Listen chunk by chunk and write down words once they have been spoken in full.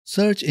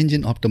Search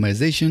engine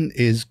optimization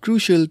is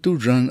crucial to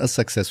run a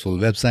successful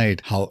website.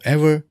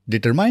 However,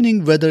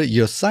 determining whether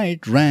your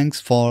site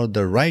ranks for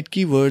the right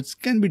keywords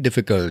can be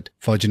difficult.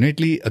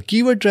 Fortunately, a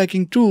keyword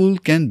tracking tool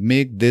can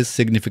make this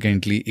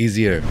significantly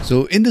easier.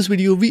 So in this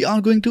video, we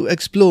are going to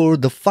explore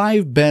the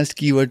 5 best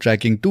keyword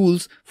tracking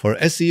tools for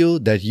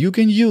SEO that you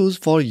can use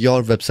for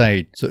your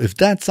website. So if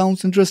that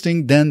sounds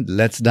interesting, then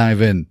let's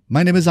dive in.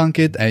 My name is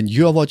Ankit and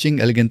you are watching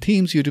Elegant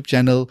Themes YouTube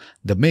channel,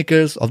 the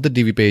makers of the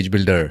Divi Page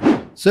Builder.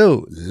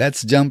 So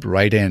let's jump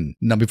right in.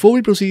 Now before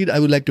we proceed, I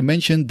would like to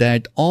mention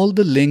that all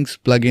the links,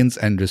 plugins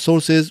and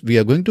resources we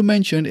are going to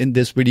mention in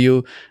this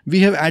video, we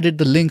have added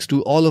the links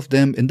to all of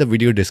them in the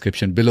video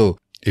description below.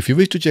 If you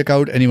wish to check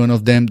out any one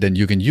of them, then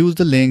you can use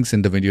the links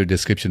in the video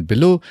description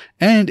below.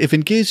 And if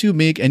in case you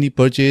make any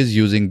purchase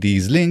using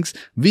these links,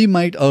 we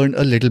might earn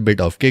a little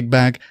bit of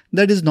kickback.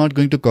 That is not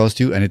going to cost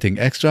you anything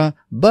extra,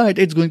 but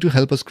it's going to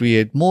help us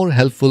create more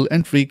helpful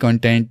and free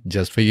content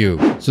just for you.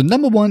 So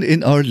number 1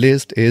 in our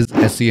list is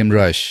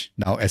SEMrush.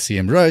 Now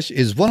SEMrush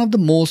is one of the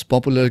most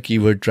popular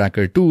keyword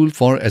tracker tool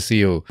for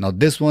SEO. Now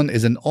this one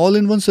is an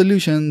all-in-one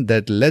solution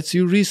that lets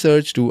you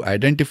research to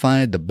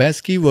identify the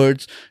best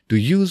keywords to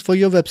use for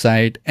your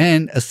website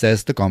and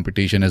assess the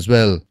competition as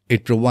well.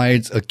 It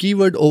provides a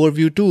keyword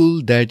overview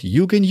tool that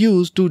you can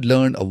use to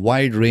learn a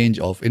wide range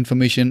of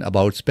information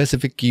about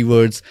specific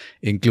keywords,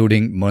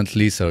 including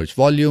monthly search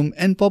volume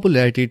and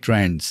popularity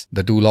trends.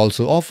 The tool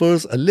also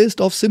offers a list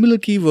of similar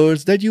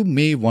keywords that you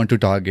may want to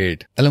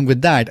target. Along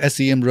with that,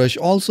 SEMrush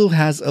also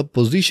has a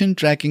position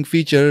tracking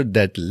feature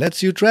that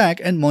lets you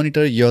track and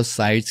monitor your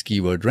site's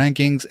keyword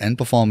rankings and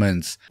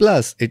performance.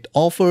 Plus, it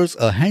offers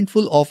a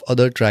handful of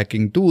other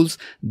tracking tools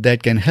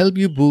that can help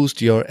you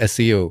boost your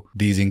SEO.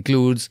 These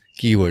includes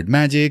Keyword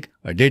Magic,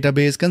 a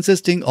database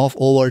consisting of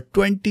over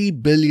 20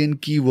 billion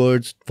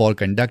keywords for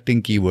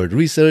conducting keyword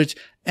research,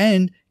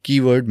 and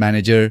Keyword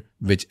Manager,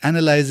 which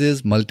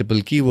analyzes multiple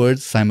keywords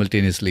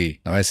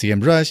simultaneously. Now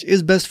SEMrush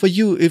is best for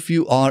you if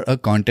you are a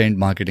content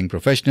marketing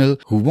professional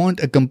who want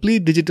a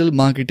complete digital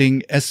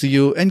marketing,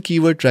 SEO and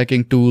keyword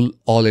tracking tool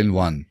all in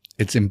one.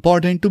 It's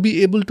important to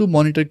be able to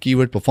monitor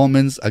keyword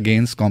performance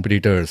against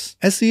competitors.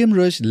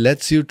 SEMrush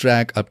lets you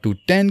track up to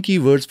 10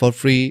 keywords for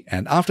free,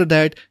 and after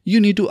that, you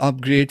need to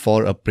upgrade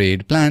for a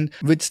paid plan,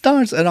 which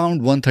starts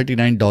around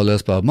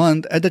 $139 per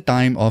month at the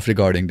time of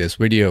recording this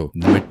video.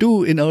 Number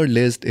 2 in our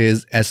list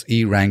is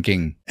SE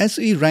Ranking.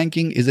 SE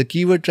Ranking is a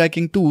keyword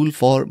tracking tool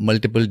for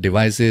multiple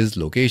devices,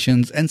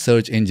 locations, and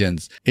search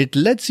engines. It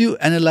lets you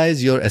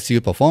analyze your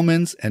SEO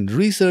performance and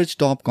research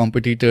top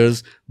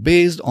competitors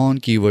based on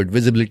keyword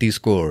visibility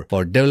score.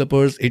 For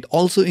developers, it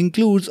also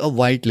includes a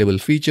white label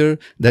feature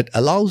that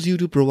allows you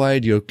to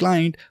provide your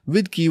client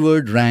with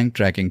keyword rank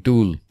tracking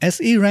tool.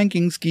 SE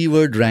Ranking's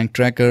keyword rank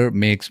tracker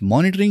makes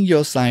monitoring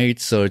your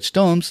site's search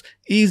terms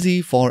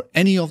easy for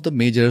any of the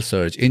major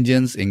search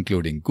engines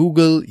including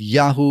Google,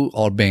 Yahoo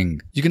or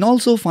Bing. You can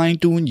also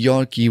fine-tune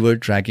your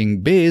keyword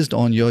tracking based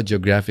on your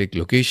geographic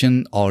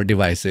location or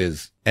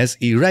devices.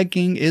 SE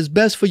Ranking is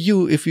best for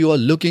you if you are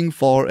looking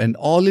for an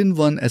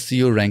all-in-one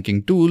SEO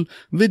ranking tool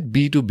with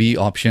B2B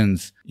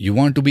options. You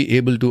want to be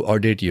able to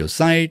audit your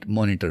site,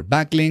 monitor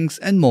backlinks,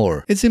 and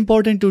more. It's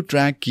important to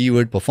track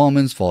keyword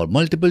performance for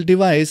multiple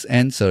device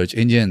and search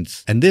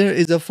engines. And there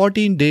is a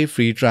 14-day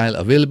free trial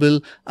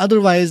available.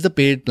 Otherwise, the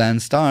paid plan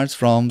starts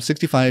from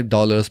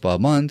 $65 per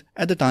month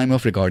at the time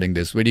of recording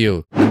this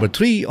video. Number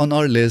 3 on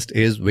our list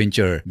is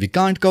Wincher. We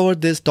can't cover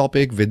this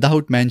topic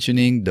without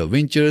mentioning the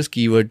Wincher's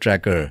keyword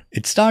tracker.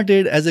 It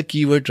started as a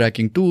keyword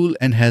tracking tool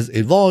and has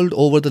evolved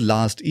over the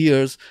last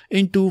years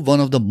into one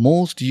of the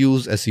most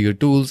used SEO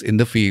tools in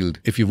the field.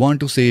 If you want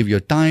to save your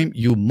time,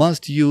 you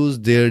must use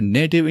their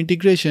native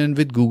integration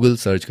with Google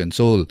Search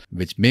Console,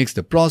 which makes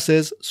the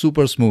process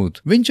super smooth.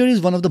 Wincher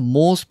is one of the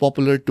most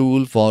popular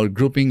tools for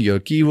grouping your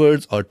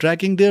keywords or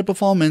tracking their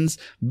performance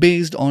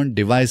based on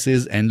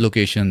devices and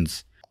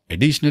locations.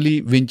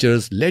 Additionally,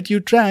 Winchers let you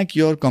track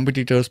your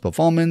competitors'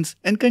 performance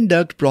and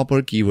conduct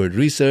proper keyword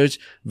research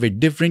with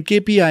different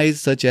KPIs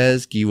such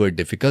as keyword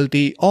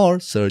difficulty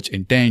or search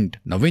intent.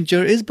 Now,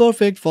 Wincher is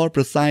perfect for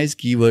precise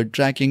keyword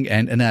tracking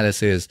and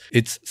analysis.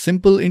 Its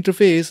simple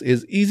interface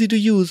is easy to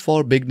use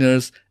for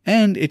beginners,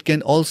 and it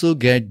can also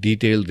get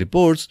detailed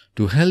reports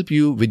to help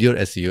you with your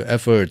SEO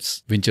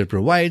efforts. Wincher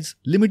provides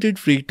limited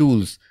free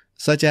tools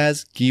such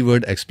as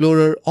Keyword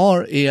Explorer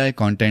or AI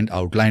Content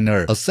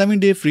Outliner. A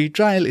 7-day free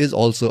trial is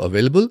also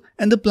available,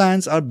 and the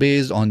plans are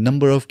based on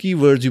number of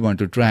keywords you want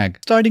to track,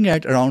 starting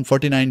at around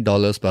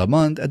 $49 per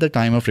month at the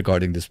time of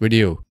recording this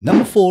video.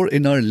 Number 4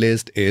 in our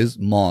list is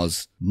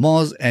Moz.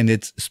 Moz, and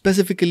it's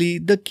specifically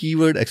the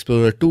Keyword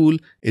Explorer tool,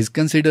 is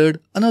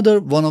considered another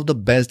one of the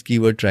best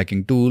keyword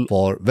tracking tool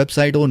for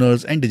website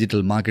owners and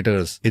digital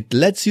marketers. It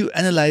lets you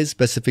analyze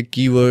specific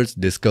keywords,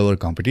 discover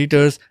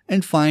competitors,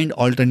 and find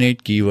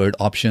alternate keyword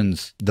options.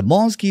 suggestions. The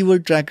Moz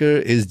Keyword Tracker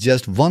is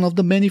just one of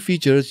the many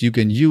features you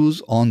can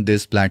use on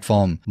this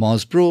platform.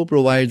 Moz Pro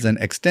provides an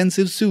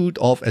extensive suite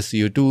of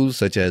SEO tools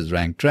such as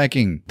rank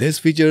tracking. This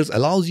feature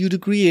allows you to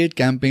create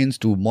campaigns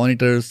to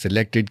monitor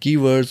selected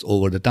keywords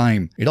over the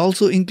time. It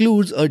also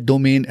includes a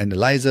domain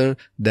analyzer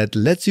that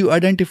lets you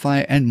identify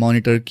and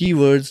monitor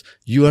keywords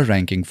you are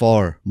ranking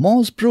for.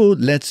 Moz Pro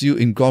lets you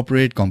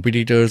incorporate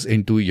competitors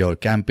into your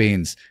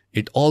campaigns.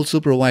 It also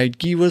provides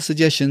keyword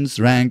suggestions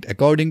ranked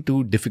according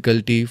to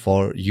difficulty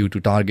for you to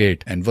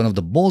target. And one of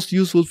the most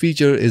useful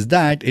features is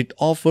that it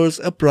offers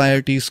a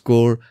priority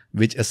score,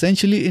 which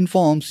essentially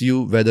informs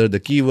you whether the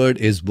keyword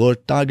is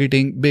worth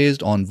targeting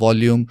based on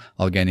volume,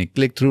 organic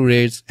click-through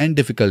rates, and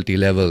difficulty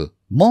level.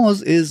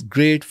 Moz is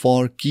great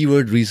for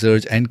keyword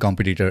research and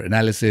competitor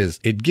analysis.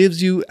 It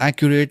gives you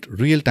accurate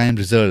real-time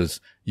results.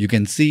 You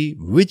can see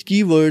which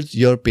keywords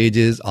your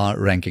pages are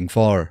ranking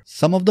for.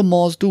 Some of the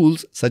Moz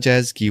tools, such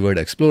as Keyword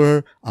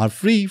Explorer, are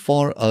free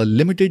for a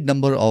limited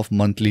number of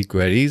monthly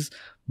queries.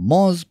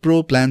 Moz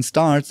Pro plan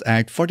starts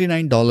at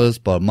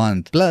 $49 per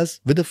month, plus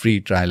with a free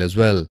trial as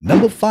well.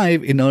 Number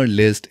 5 in our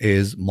list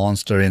is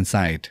Monster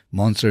Insight.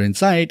 Monster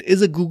Insight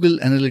is a Google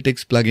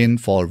Analytics plugin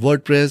for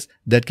WordPress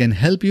that can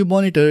help you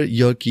monitor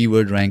your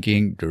keyword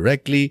ranking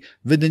directly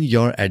within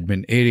your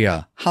admin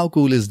area. How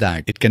cool is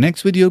that? It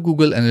connects with your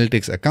Google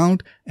Analytics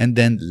account and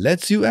then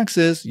lets you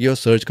access your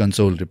Search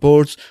Console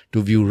reports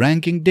to view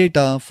ranking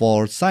data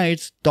for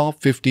sites'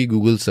 top 50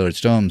 Google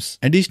search terms.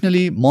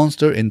 Additionally,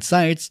 Monster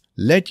Insights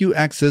let you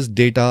access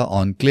data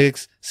on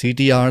clicks,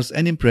 CTRs,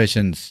 and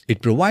impressions.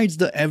 It provides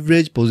the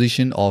average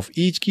position of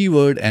each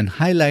keyword and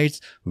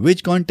highlights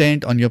which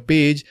content on your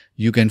page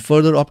you can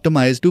further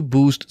optimize to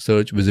boost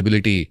search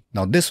visibility.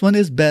 Now this one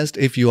is best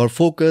if you are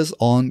focused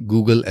on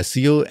Google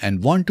SEO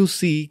and want to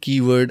see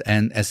keyword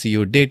and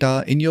SEO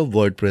data in your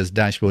WordPress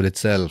dashboard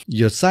itself.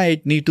 Your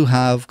site need to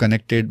have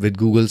connected with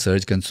Google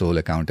Search Console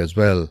account as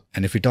well.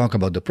 And if we talk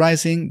about the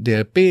pricing,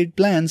 their paid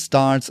plan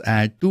starts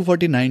at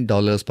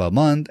 $249 per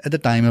month at the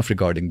time of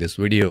recording this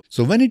video.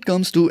 So when it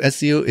comes to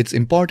SEO, it's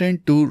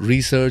important to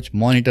research,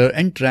 monitor,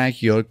 and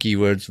track your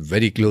keywords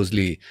very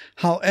closely.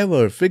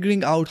 However,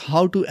 figuring out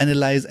how to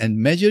analyze and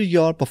measure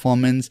your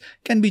performance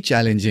can be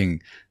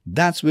challenging.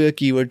 That's where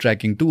keyword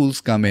tracking tools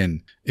come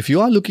in. If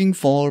you are looking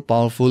for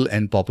powerful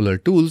and popular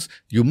tools,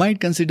 you might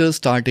consider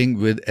starting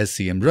with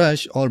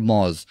SEMrush or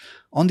Moz.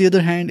 On the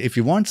other hand, if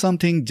you want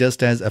something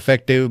just as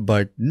effective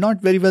but not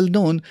very well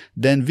known,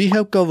 then we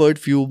have covered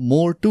few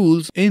more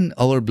tools in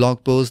our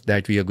blog post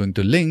that we are going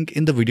to link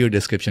in the video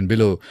description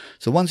below.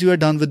 So once you are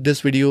done with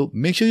this video,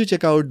 make sure you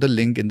check out the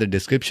link in the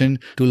description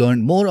to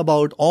learn more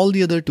about all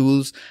the other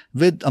tools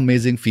with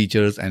amazing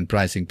features and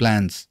pricing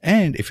plans.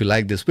 And if you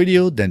like this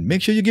video, then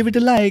make sure you give it a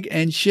like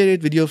and share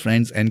it with your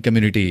friends and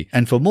community.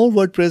 And for more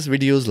WordPress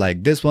videos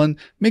like this one,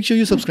 make sure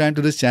you subscribe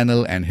to this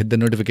channel and hit the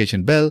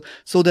notification bell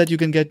so that you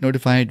can get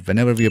notified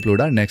whenever we upload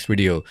our next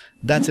video.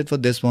 That's it for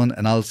this one,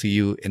 and I'll see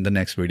you in the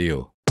next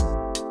video.